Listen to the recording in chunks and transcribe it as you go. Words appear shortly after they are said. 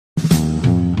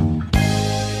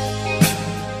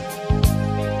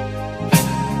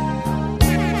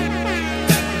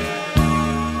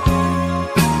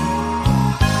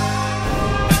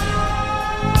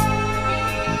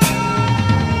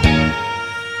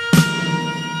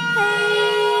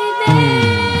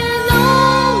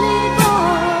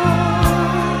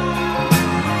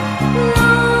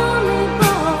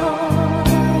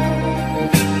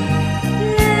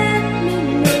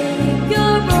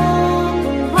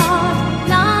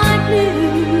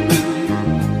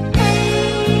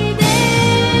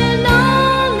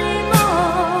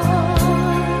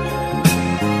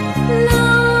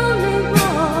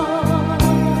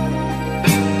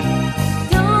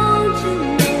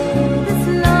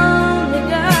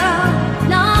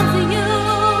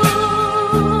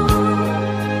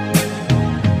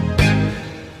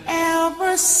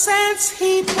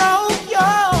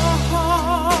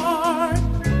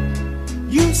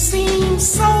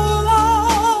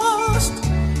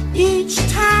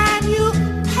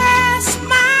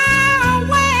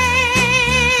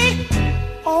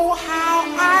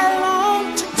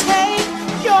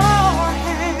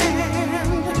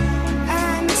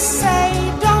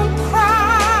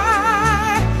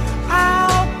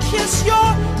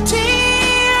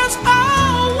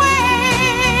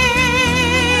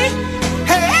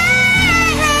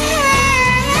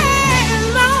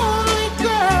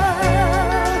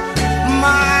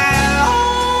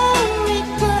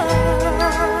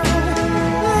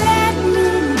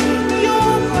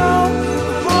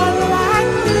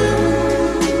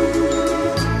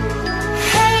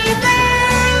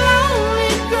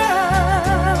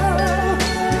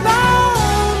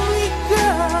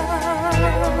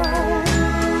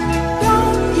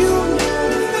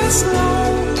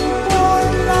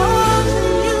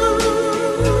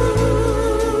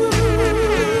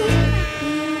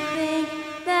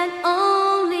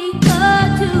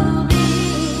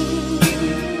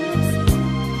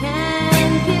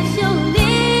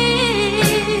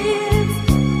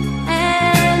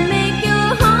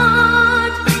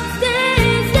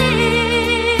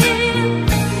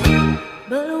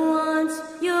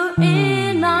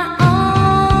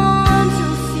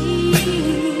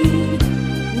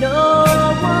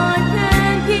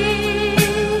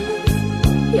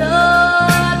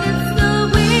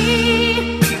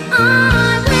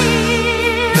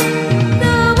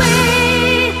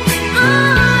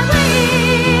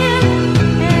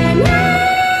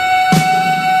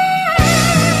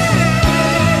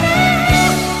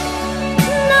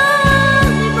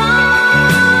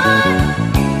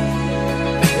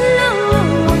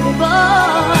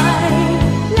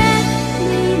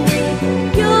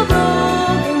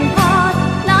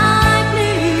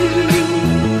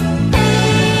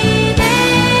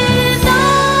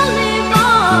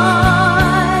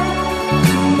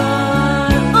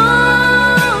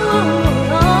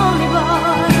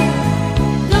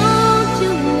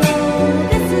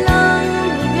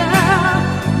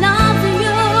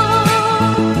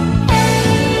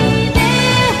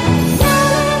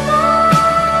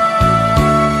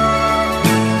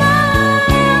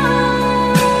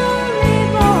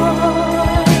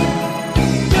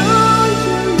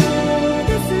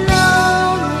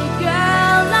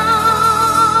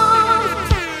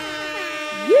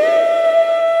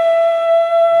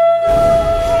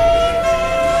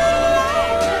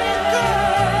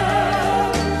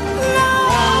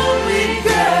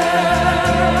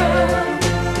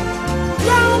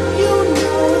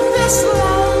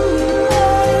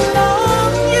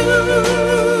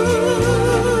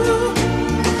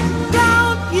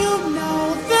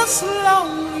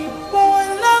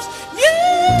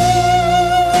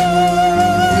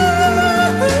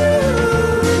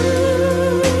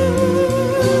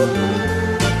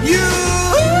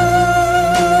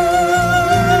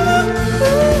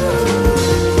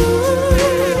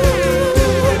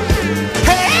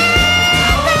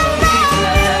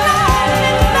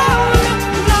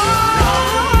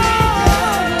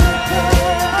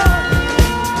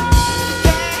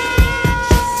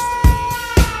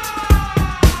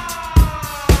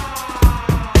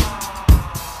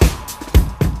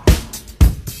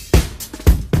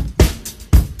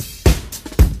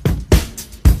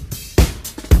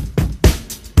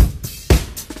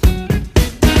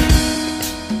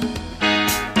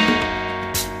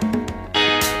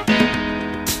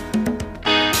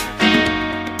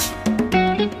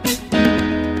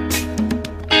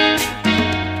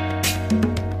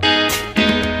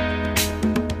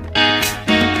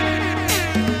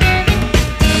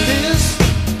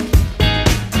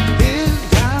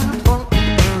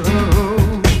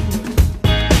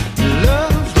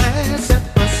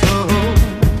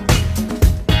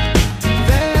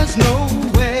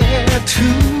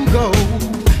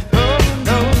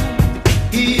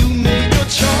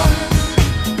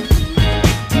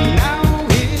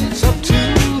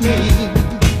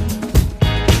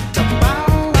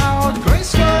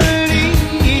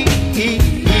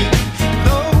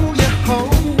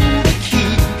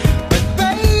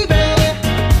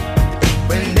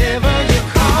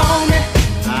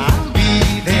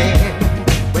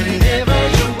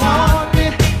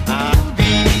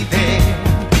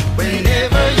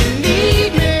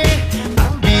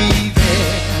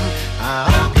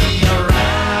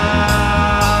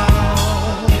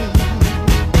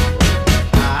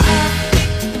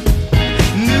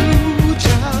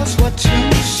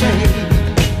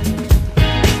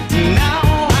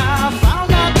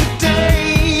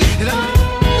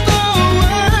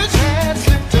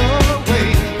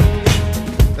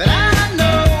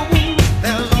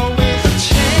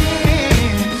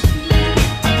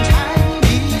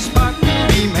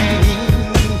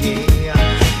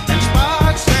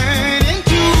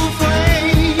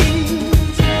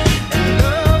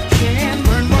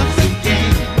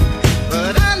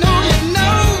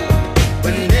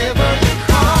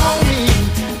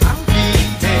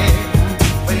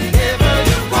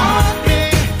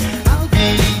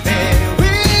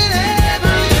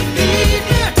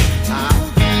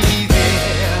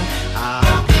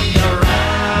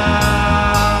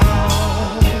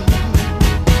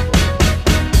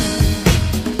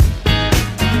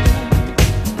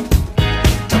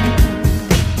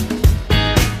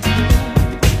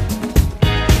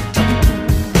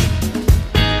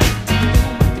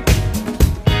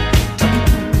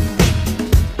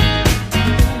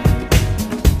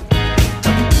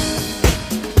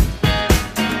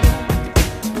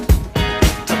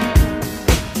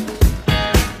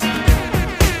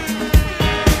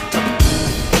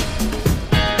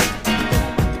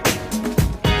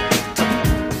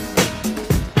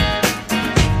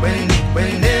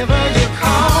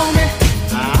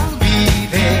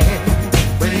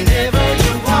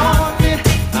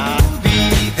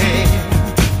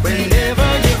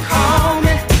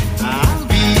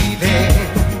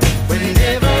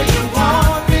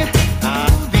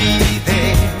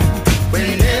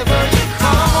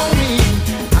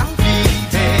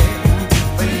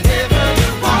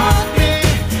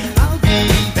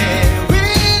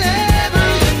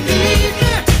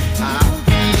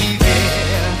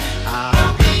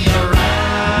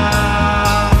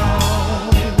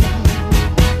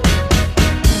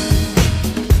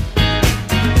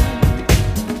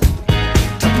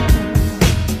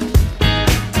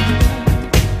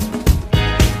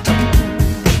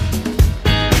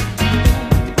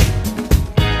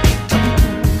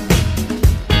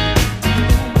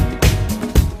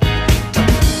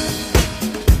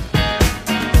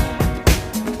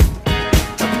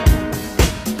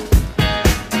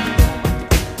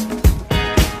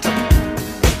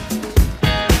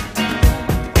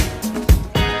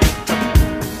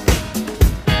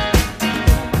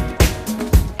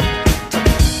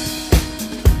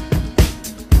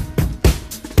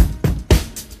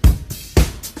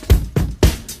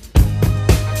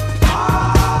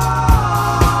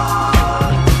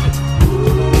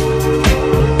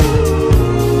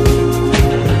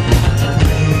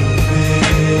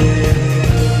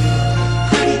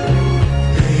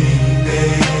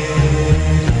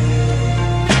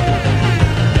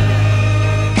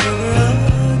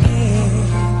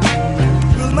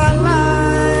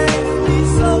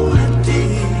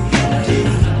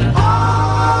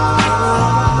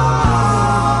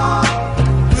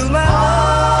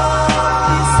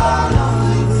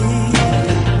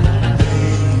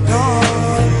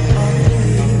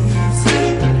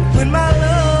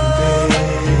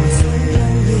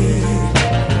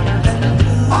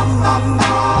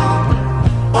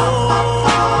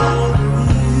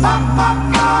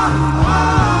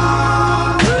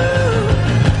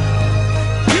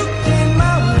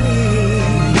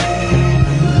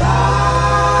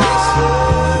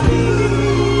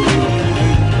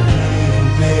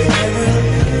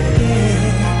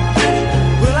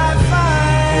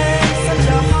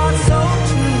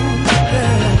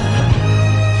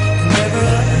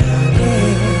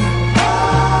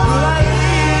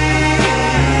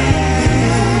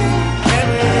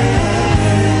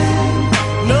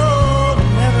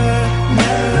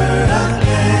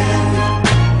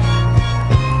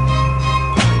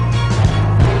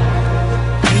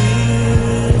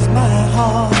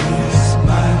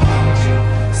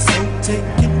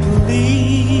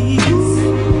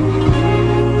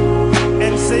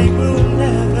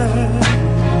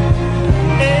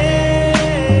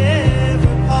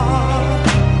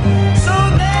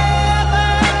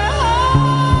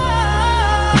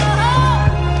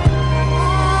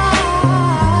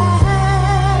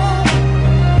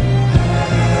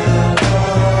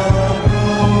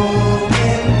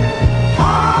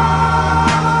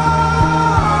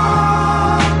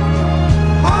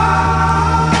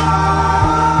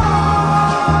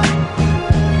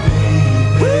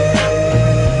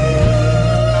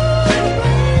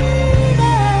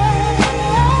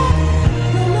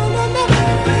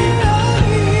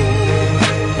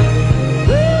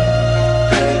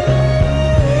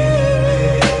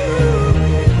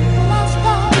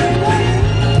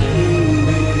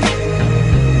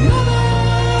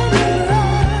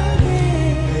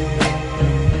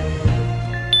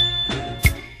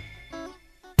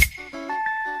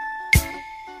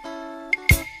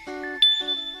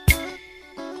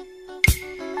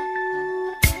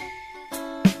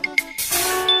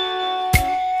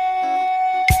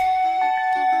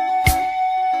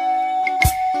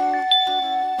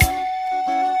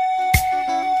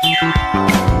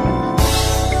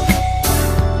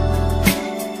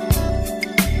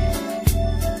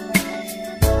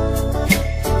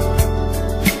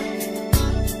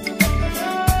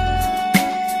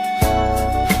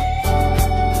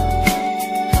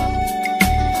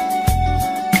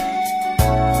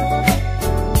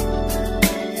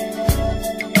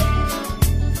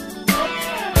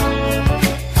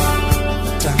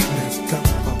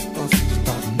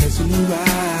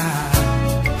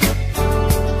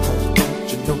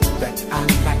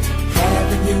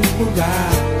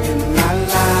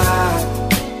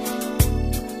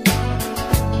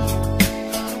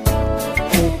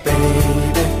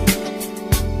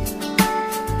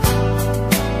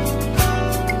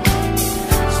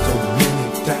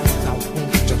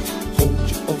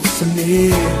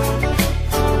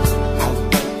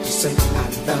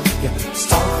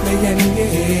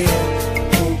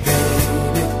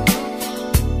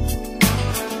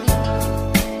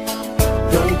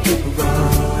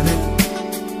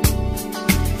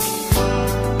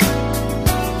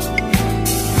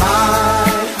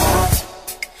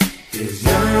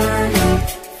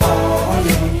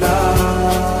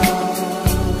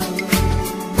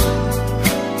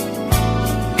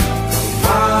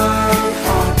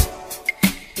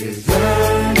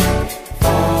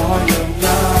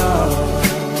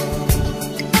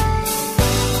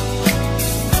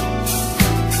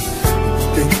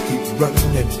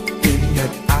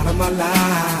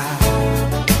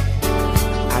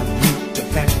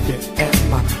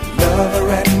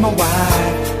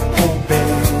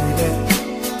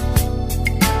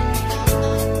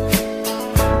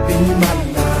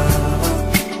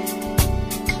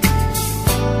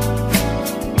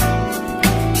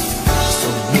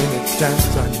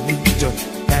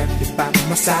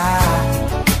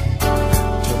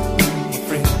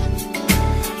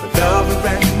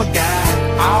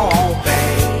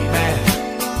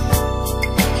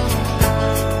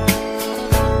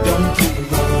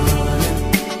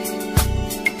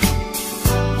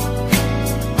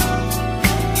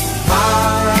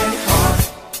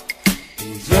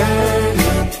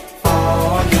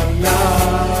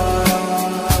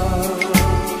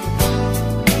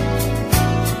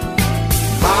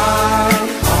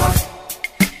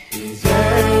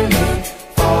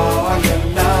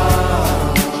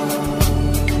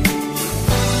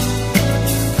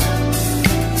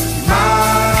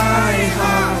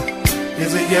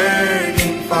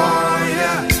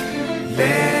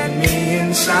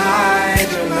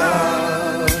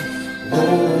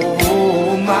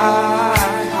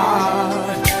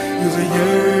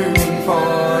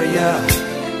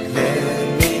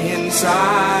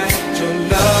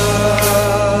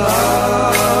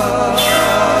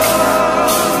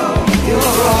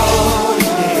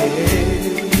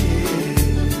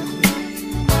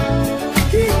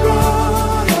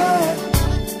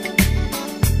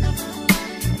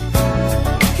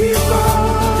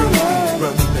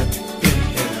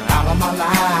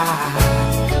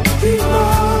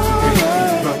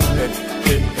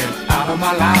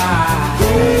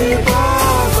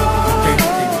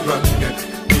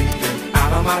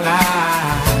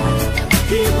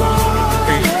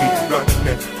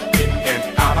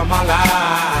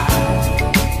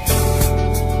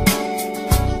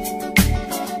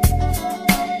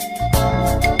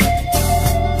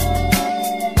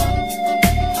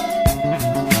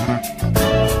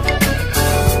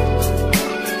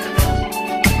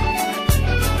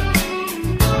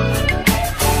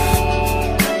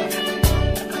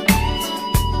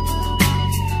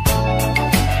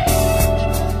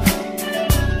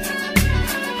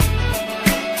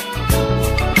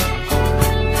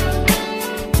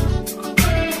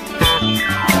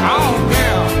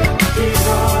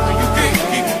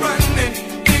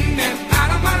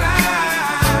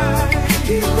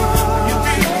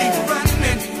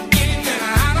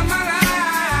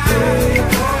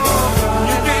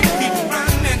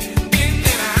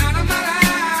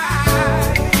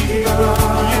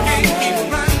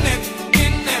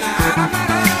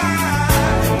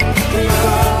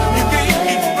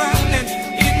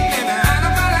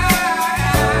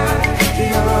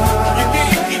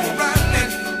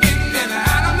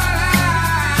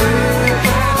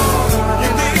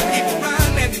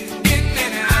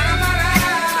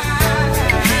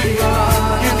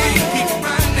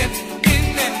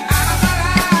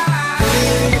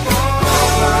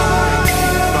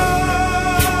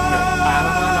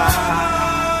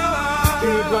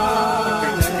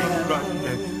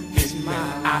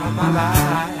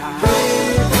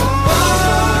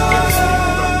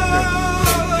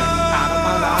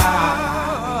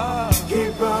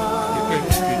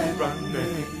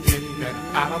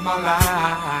out of my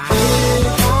life.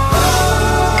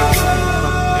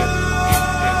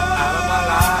 Out of my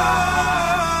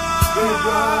life. You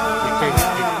can't get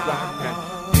out of my life.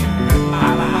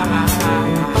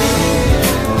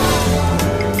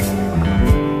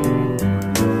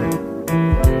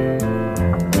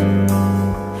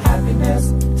 Happiness,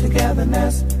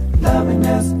 togetherness,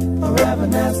 lovingness,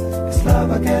 foreverness. It's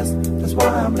love, I guess. That's why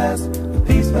I'm blessed with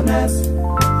peacefulness.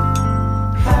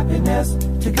 Happiness,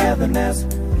 togetherness,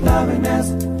 lovingness,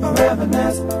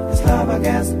 foreverness. It's love, I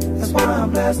guess. That's why I'm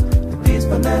blessed with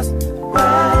peacefulness.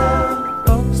 Well,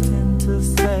 folks tend to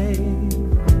say,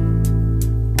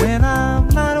 when I'm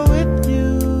not with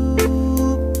you,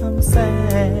 I'm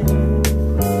sad.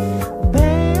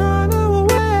 They are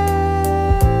aware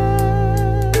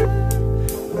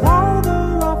of all the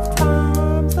rough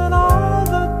times and all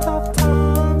the tough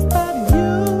times that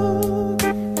you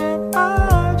and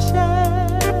I've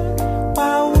shared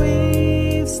while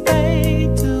we've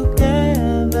stayed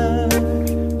together.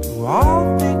 Through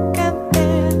all thick and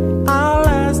thin, I'll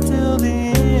last till the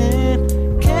end,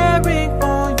 caring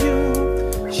for you,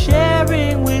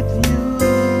 sharing with you.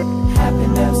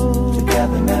 Happiness,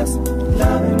 togetherness,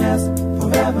 lovingness,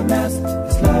 foreverness.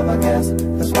 It's love, I guess.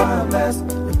 That's why I'm blessed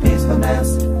with peacefulness.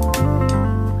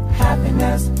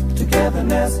 Happiness,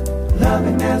 togetherness,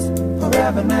 lovingness,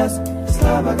 foreverness. It's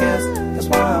love, I guess. That's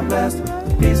why I'm blessed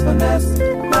with peacefulness.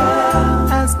 Well,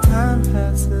 as time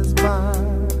passes by,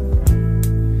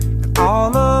 and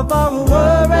all of our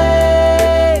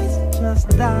worries just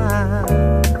die,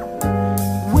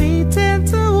 we tend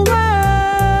to wear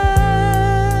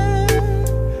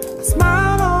a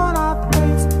smile on our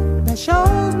face that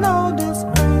shows no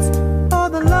disgrace for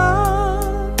the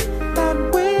love that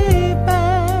we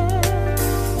bear,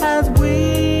 as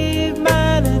we've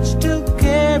managed to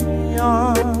carry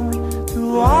on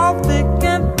through all thick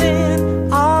and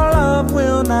thin. Our love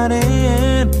will not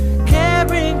end,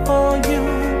 caring for you,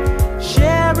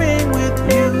 sharing with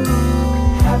you.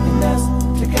 Happiness,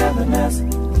 togetherness,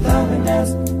 lovingness,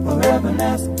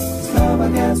 foreverness. It's love, I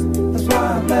guess. That's why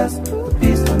I'm blessed with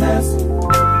peacefulness.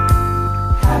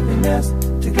 Happiness,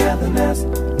 togetherness,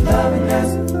 lovingness,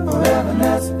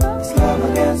 foreverness. It's love, I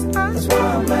guess. That's why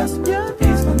I'm blessed with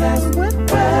peacefulness.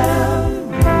 Well,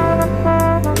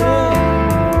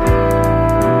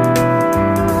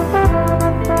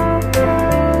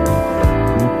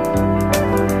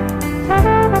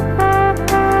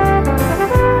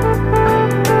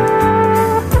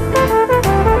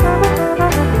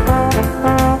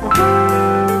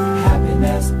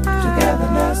 happiness,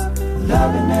 togetherness,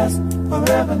 lovingness,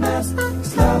 foreverness.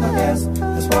 It's love, I guess.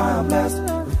 That's why I'm blessed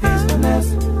with peacefulness.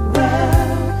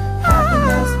 Well,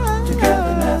 happiness,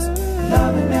 togetherness,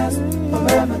 lovingness,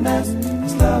 foreverness.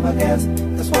 It's love, I guess.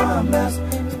 That's why I'm blessed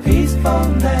with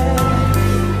peacefulness.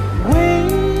 We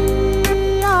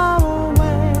are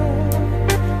aware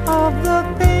of the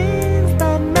things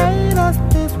that made us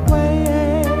this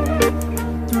way.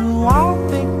 Through all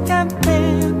thick and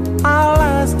thin, I'll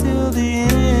last till the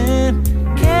end,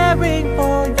 caring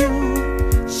for you,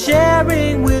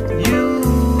 sharing with you.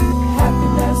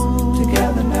 Happiness,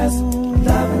 togetherness,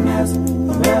 lovingness,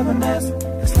 foreverness.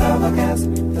 It's love, I guess.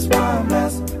 That's why I'm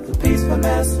blessed with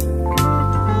peacefulness.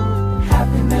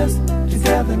 Happiness,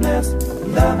 togetherness,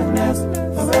 lovingness,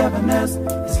 foreverness.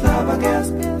 It's love, I guess.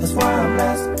 That's why I'm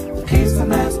blessed with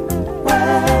peacefulness.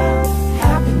 Well,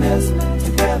 happiness,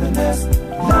 togetherness,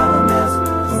 lovingness,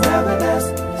 foreverness.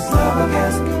 It's love, I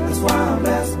guess. That's why I'm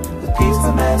blessed with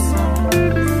peacefulness.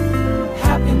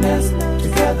 Happiness,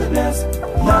 togetherness,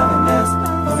 lovingness,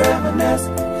 foreverness.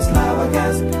 It's love, I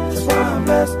guess. That's why I'm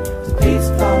blessed with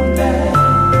peacefulness.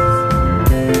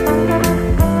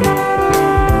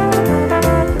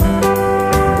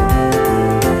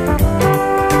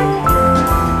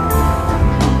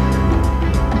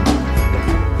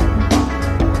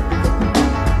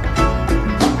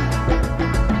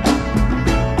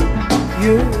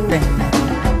 You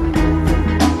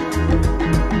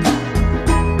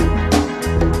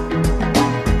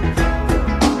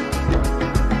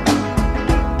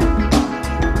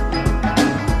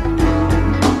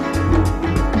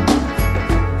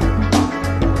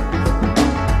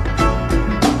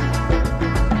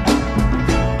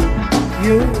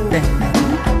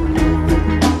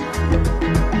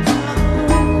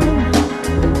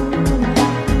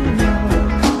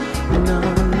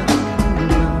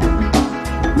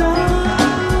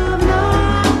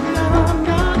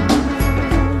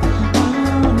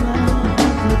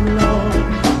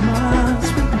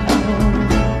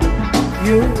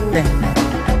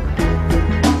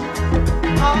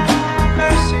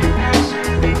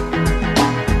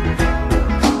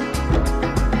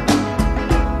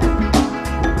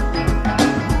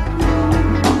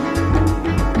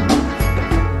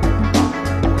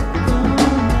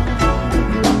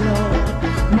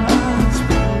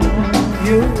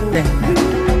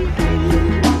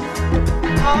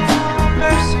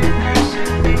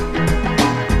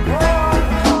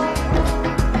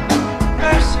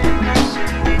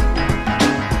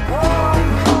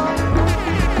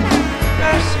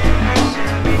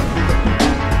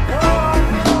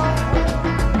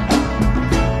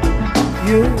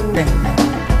You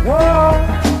oh,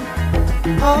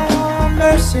 oh,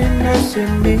 mercy, mercy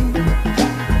me.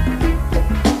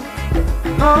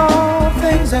 All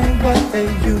things ain't what they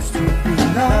used to be.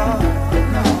 No,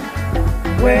 no.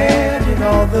 Where did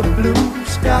all the blue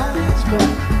skies go?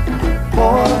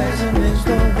 Poison is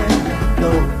the wind that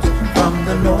blows from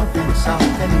the north and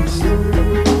south and east.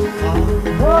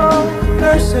 Oh,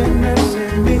 mercy, mercy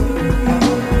me.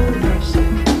 Mercy.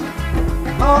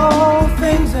 All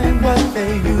things ain't what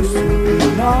they used to be.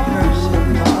 No, mercy,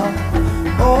 no.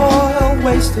 Oil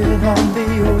wasted on the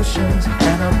oceans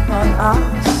and upon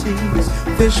our seas,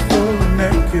 fish full of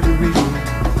mercury.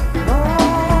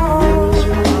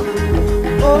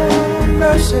 Oh,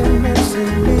 mercy, mercy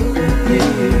me.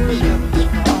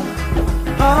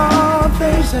 All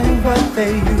things ain't what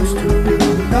they used to be.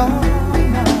 No,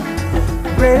 no.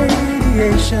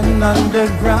 Radiation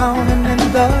underground and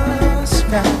in the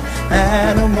sky.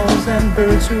 Animals and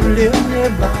birds who live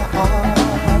nearby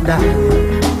are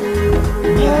dying.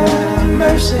 Oh,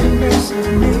 mercy, mercy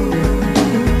me.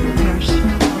 Mercy.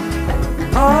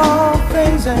 All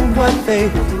things ain't what they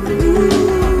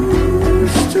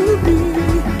used to be.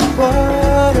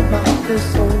 What about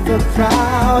this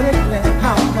overcrowded land?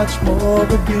 How much more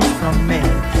abuse from men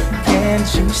can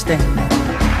she stand?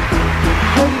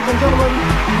 Ladies and gentlemen,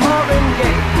 Marvin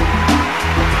Gaye.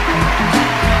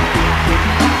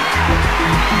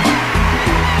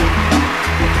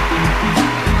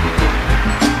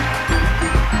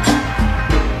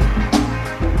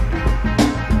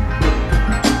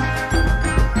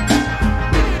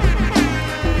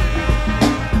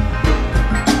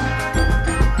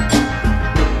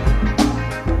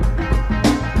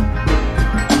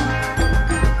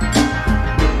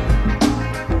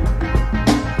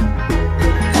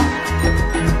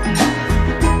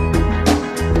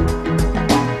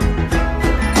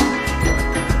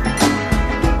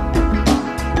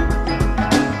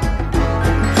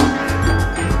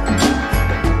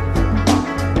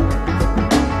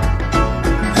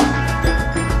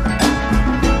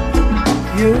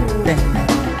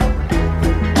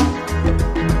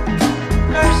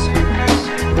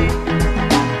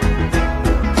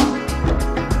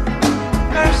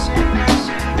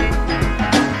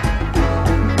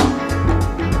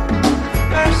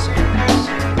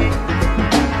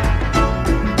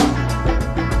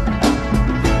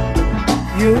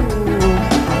 You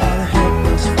are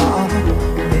helpless, Father,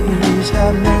 please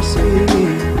have mercy.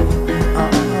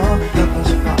 Oh, help us,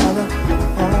 Father,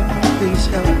 oh, please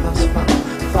help us, Father.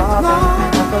 Father,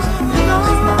 help us,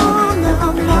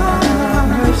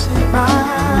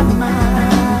 have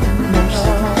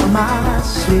mercy, my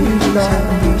sweet Lord,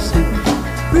 mercy,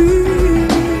 please.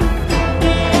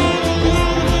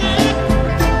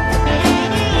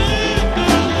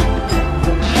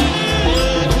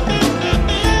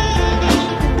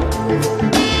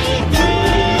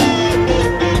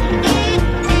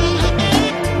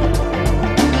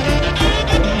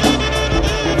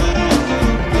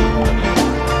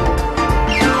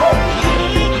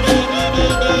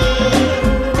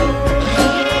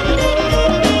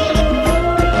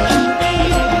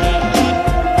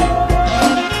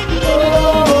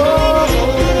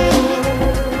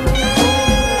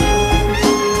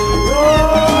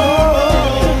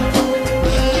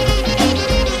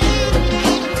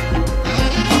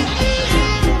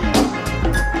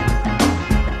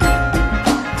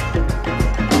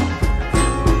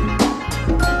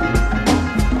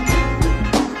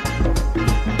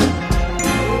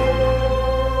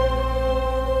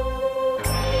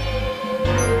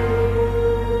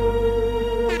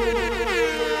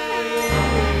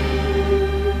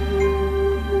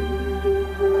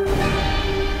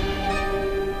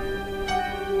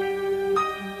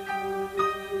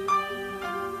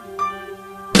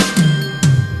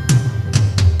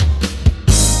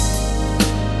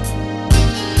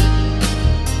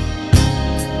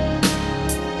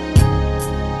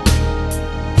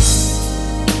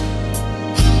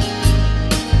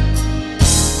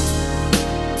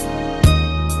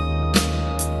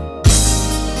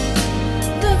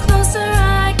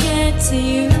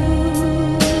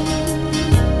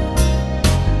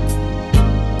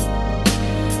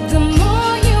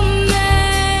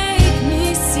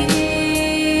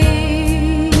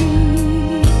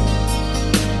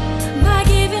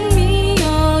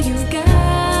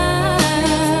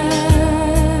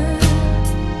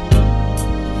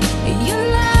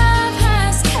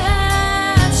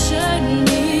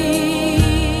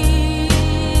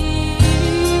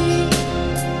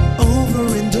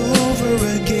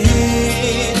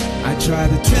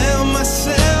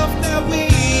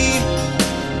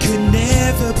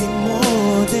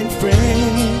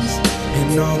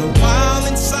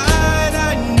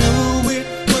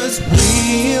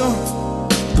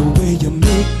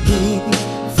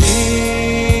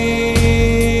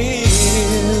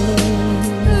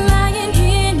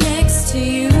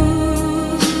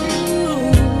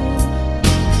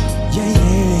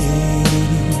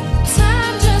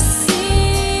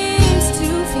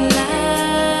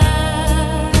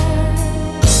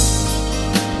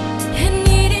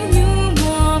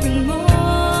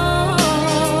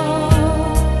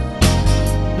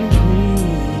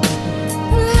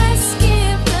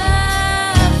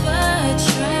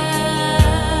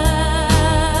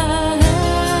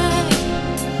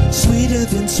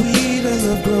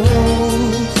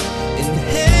 knows, and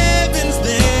heaven's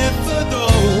there for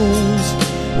those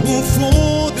who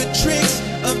fool the tricks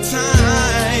of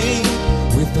time.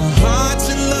 With the hearts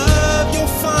in love,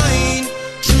 you'll find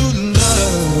true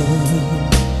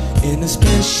love in a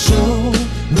special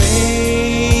way.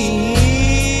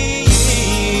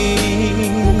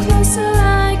 The closer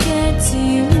I get to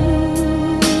you,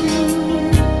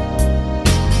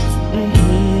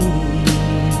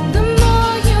 the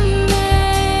more you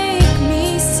make me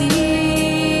see.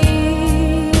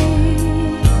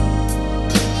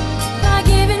 By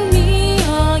giving me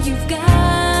all you've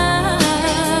got,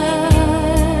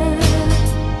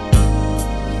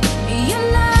 your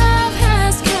love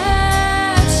has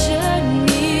captured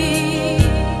me.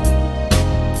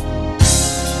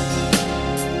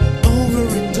 Over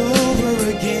and over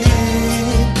again,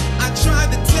 I tried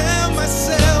to tell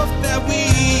myself that we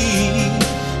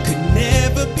could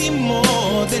never be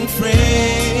more than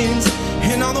friends,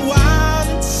 and all the while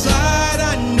inside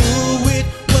I knew it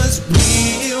was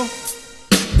real,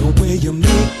 the way you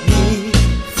make me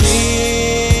feel.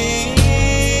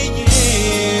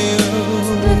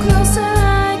 The closer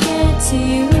I get to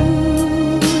you,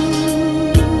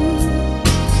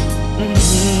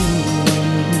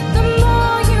 the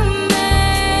more you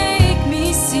make me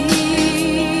see.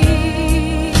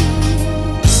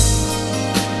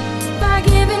 By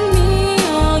giving me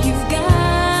all you've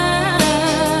got,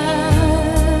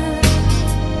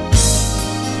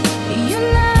 your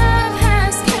love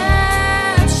has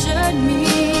captured me.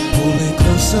 Pulling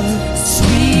closer,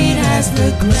 sweet as the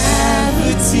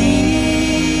gravity.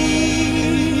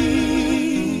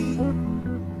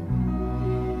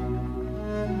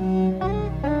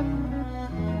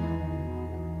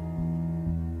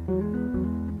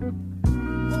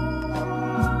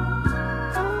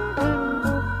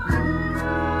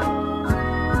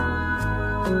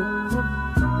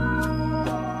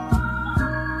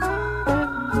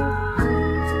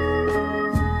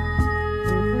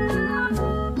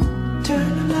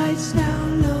 Turn the lights down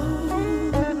low,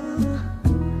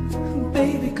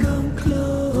 baby, come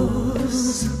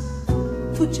close.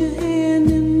 Put your hand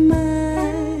in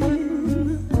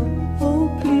mine, oh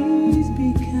please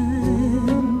be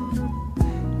kind.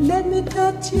 Let me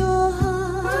touch your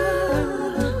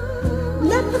heart,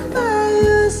 let the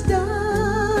fire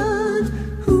start.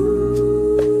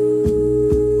 Ooh,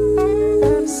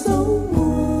 so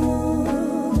warm,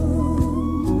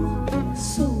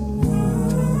 so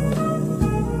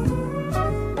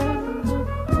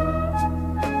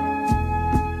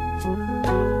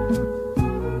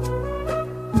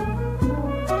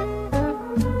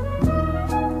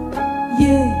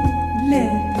yeah,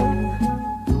 let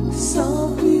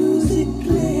soft music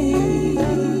play.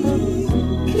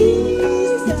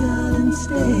 Please, darling,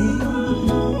 stay.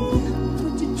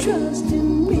 Put your trust in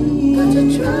me. Put your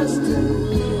trust in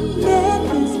me. Let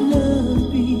this love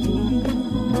be.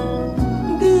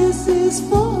 This is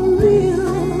for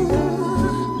real.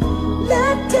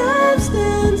 Let time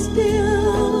stand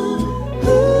still.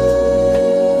 Ooh,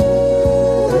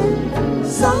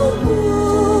 so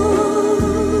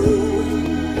warm,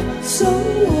 so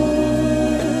warm.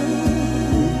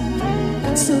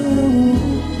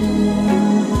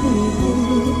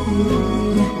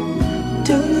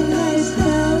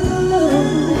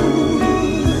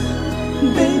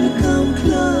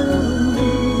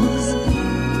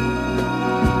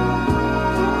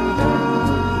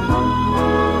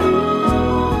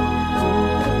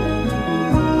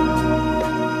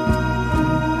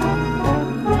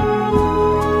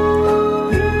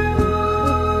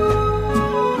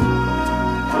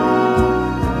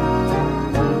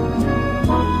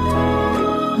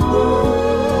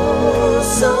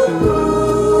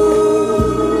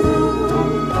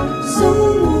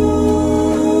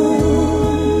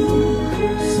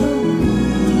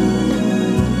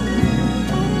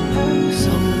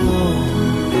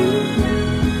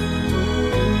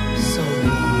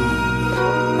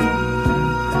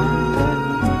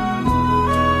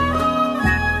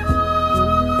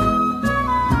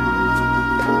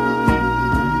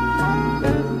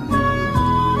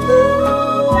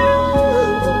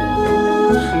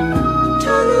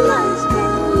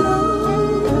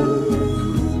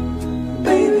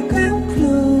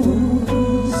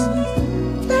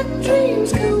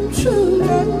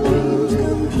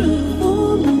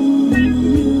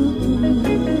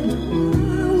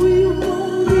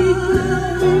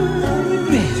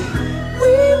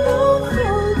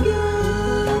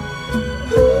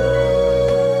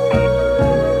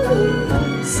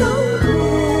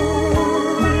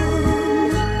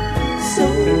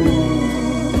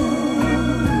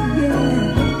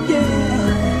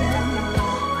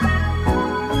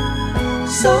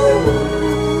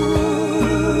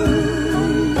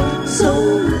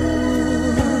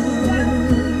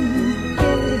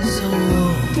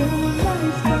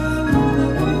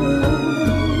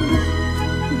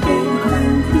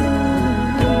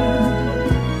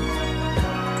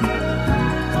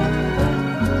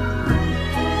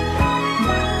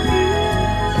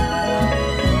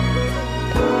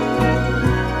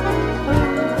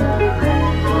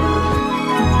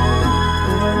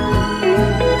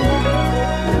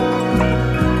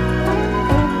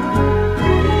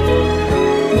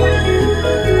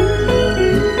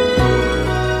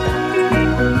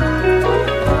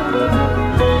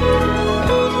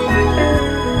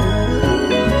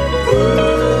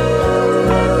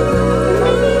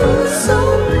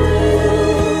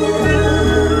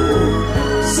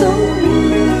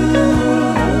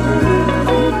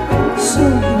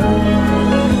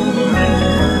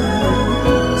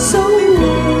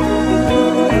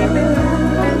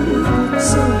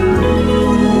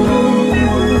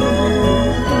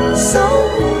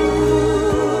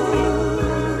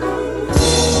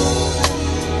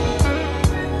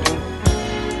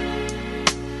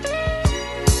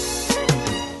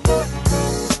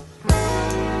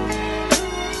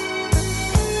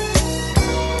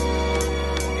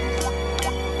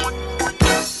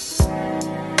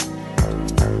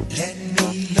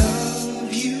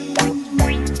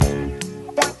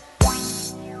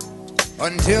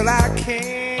 Until I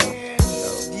can't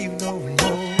love you no more.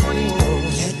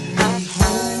 Let me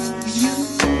hold you.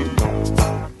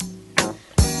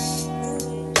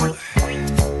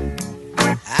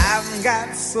 I've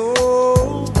got so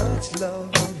much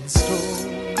love in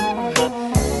store.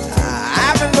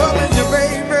 I've been loving you,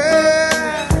 baby.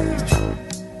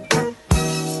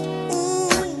 Ooh,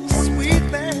 sweet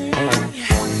thing.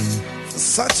 For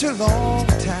such a long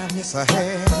time, yes I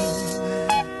have.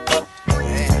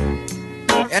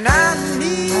 And I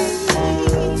need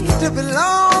to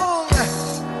belong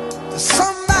to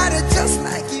somebody just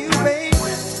like you, baby.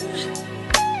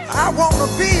 I wanna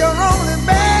be your only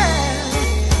man.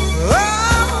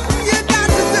 All you got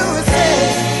to do is say,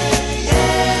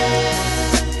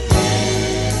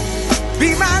 be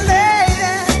my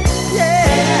lady,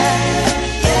 yeah.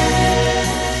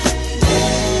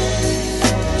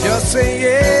 Just say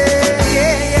yeah,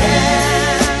 yeah, yeah.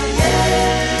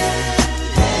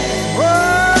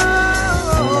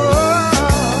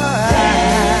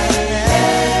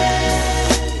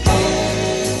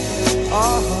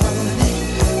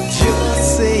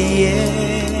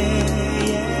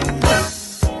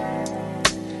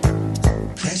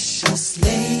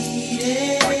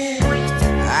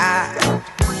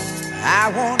 I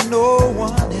want no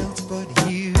one else but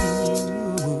you.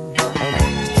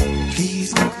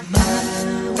 Please come my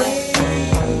way.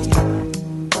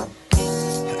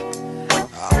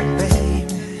 Oh,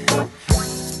 baby,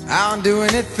 I'll do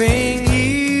anything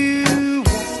you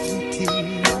want me to.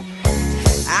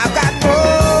 I've got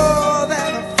more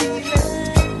than a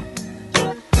feeling.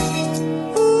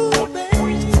 Ooh,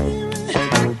 baby,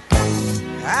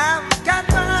 I've got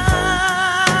my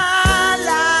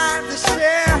life to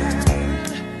share.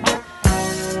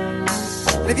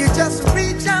 If you just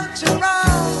reach out your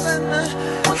arms and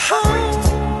hold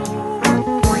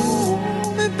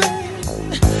me, babe,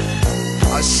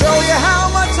 I'll show you how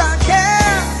much I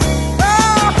care.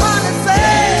 Oh, honey, say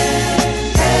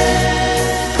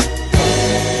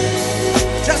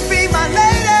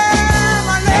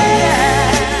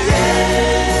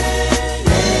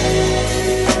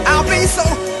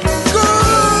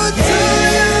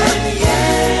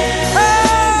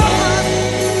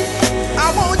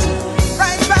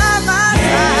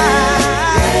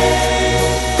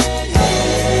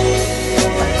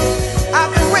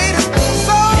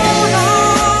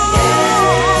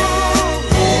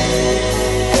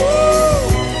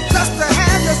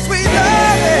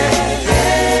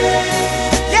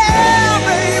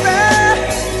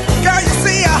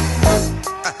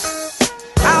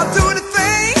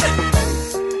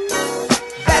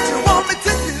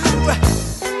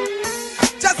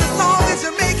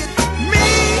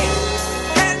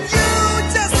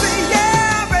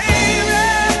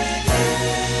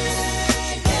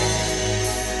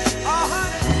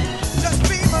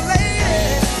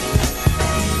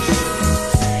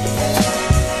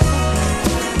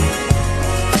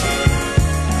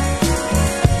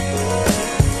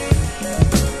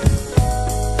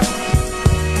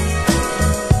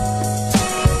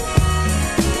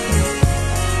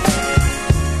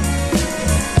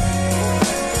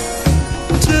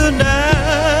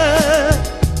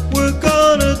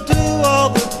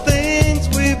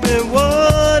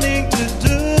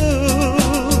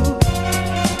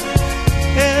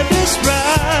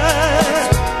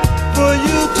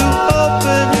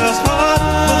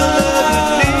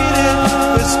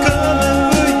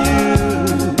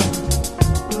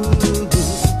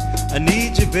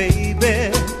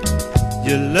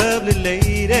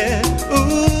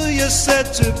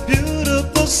such a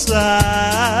beautiful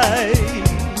sight.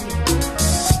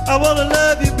 I wanna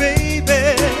love you, baby.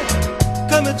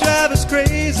 Come and drive us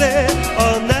crazy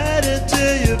all night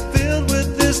until you're filled with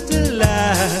this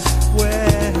delight.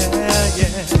 Well,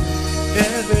 yeah,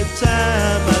 every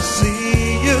time I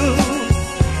see you,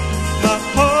 my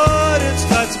heart it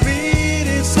starts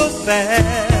beating so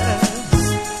fast.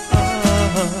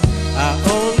 I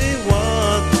only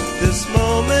want this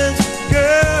moment,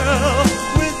 girl,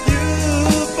 with you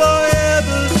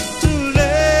forever to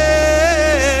last.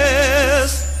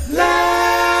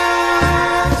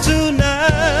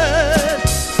 Tonight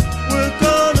we're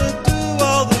gonna do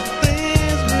all the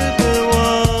things we've been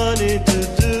wanting to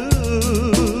do,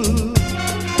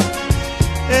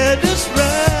 and it's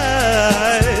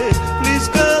right. Please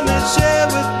come and share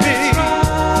with me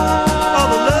all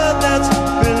the love that's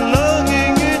been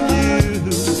longing in you.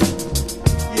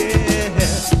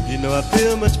 Yeah, you know I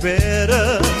feel much better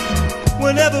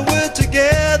whenever we're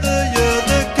together. You're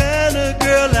the kind of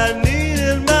girl I need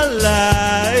in my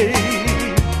life.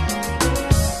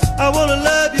 I wanna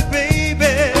love you,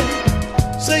 baby.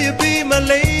 Say you'll be my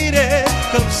lady.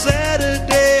 Come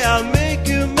Saturday, I'll make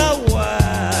you my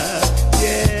wife.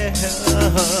 Yeah,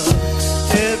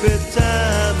 every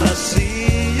time I see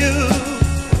you,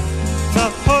 my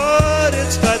heart it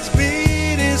starts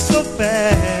beating so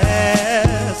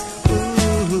fast.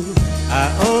 Ooh, I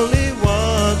only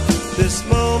want this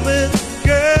moment,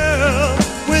 girl,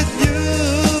 with you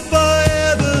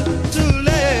forever to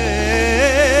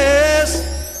last.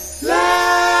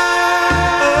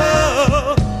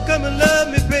 Oh, come and love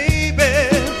me, baby.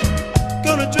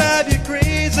 Gonna drive you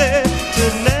crazy.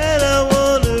 Tonight I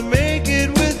wanna make it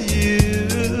with you.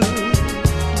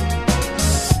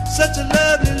 Such a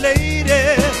lovely lady.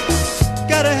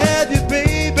 Gotta have you,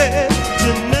 baby.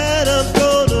 Tonight I'm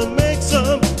gonna make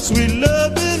some sweet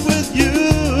loving with you.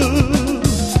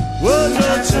 Well,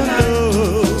 don't you know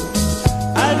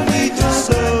I need you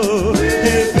so?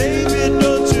 Hey, baby,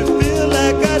 don't you feel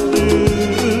like I do?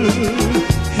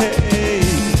 Hey,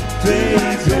 baby,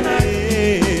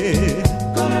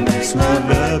 sweet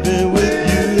loving with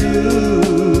you.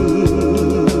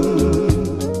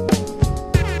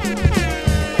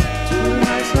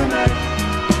 Tonight's the night,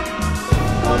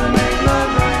 gonna make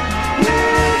love right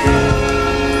with you.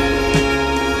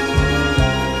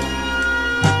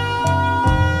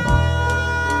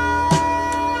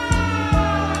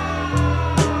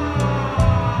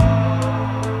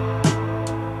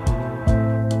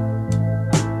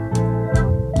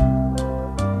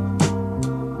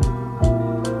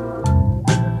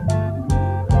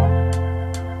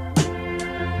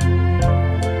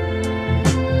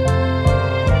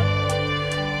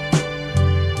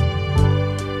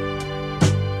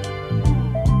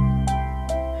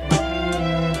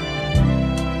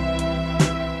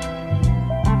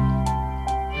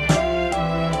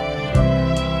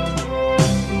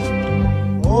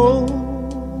 Oh,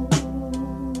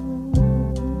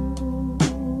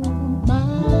 my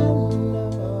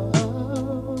love,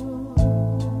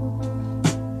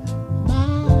 my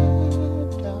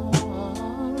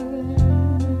darling,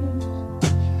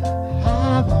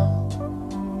 I've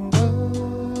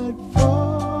hungered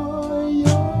for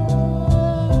your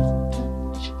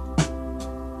touch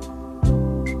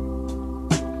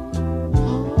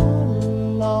all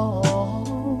along,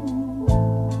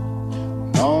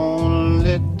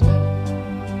 only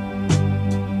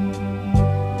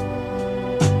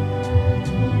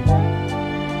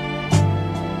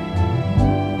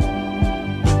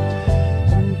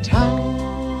time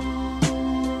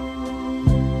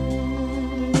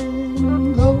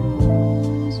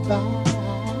goes by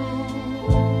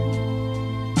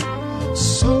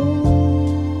so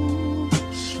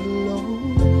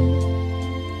slowly,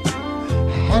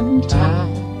 and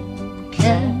time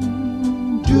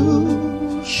can do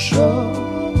so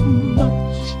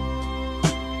much.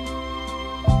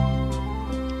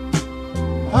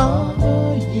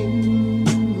 Are you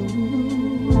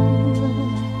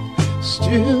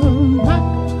still mine?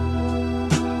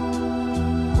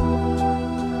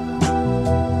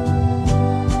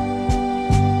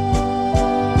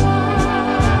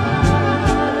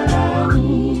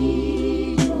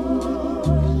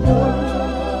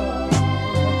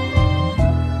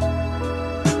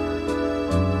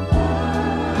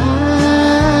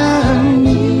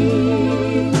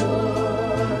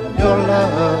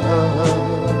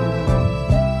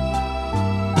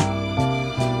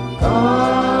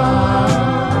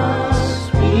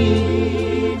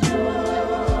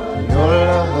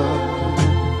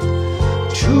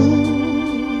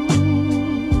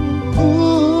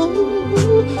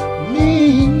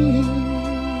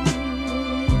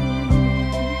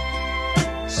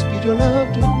 speed your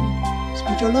love to me,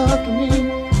 speed your love to me.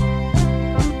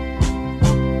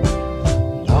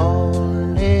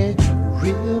 Lonely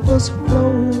rivers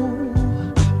flow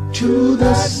to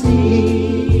the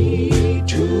sea,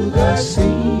 to the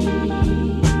sea,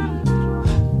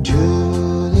 to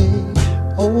the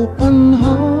open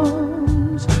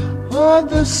arms of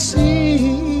the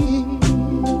sea.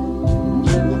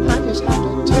 I just have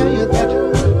to tell you that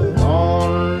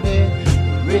lonely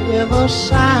river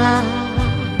sighs,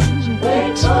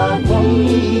 wait for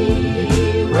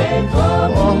me, wait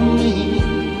for me.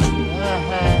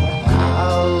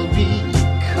 I'll be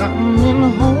coming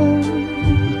home.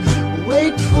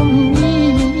 Wait for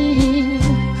me,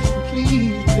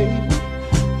 please, baby.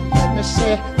 Let me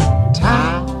say,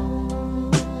 time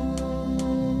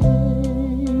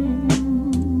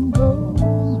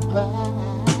goes by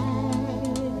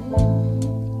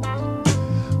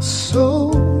so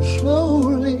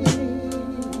slowly,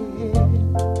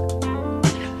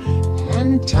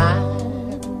 and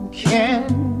time can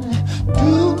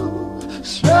do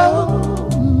so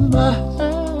much.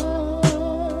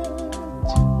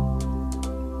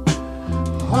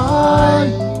 Are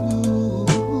you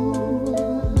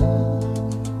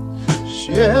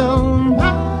still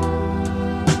mine?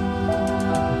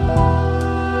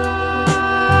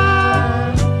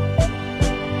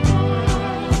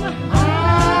 I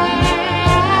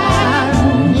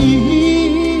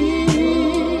need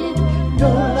your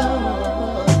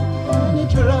love. I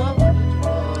need your love.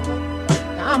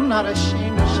 I'm not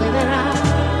ashamed to say that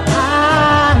I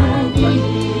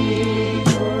need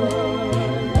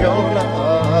your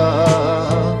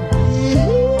love.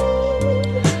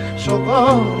 So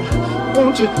God,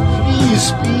 won't you please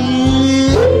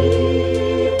speak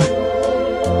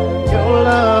your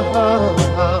love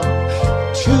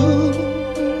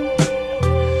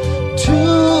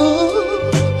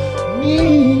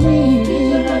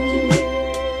to me?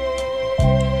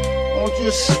 Won't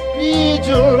you speak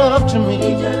your love to me?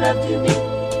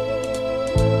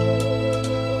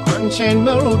 Unchained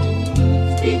melody.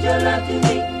 Speak your love to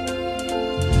me.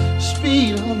 Speak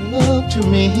your love to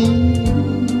me.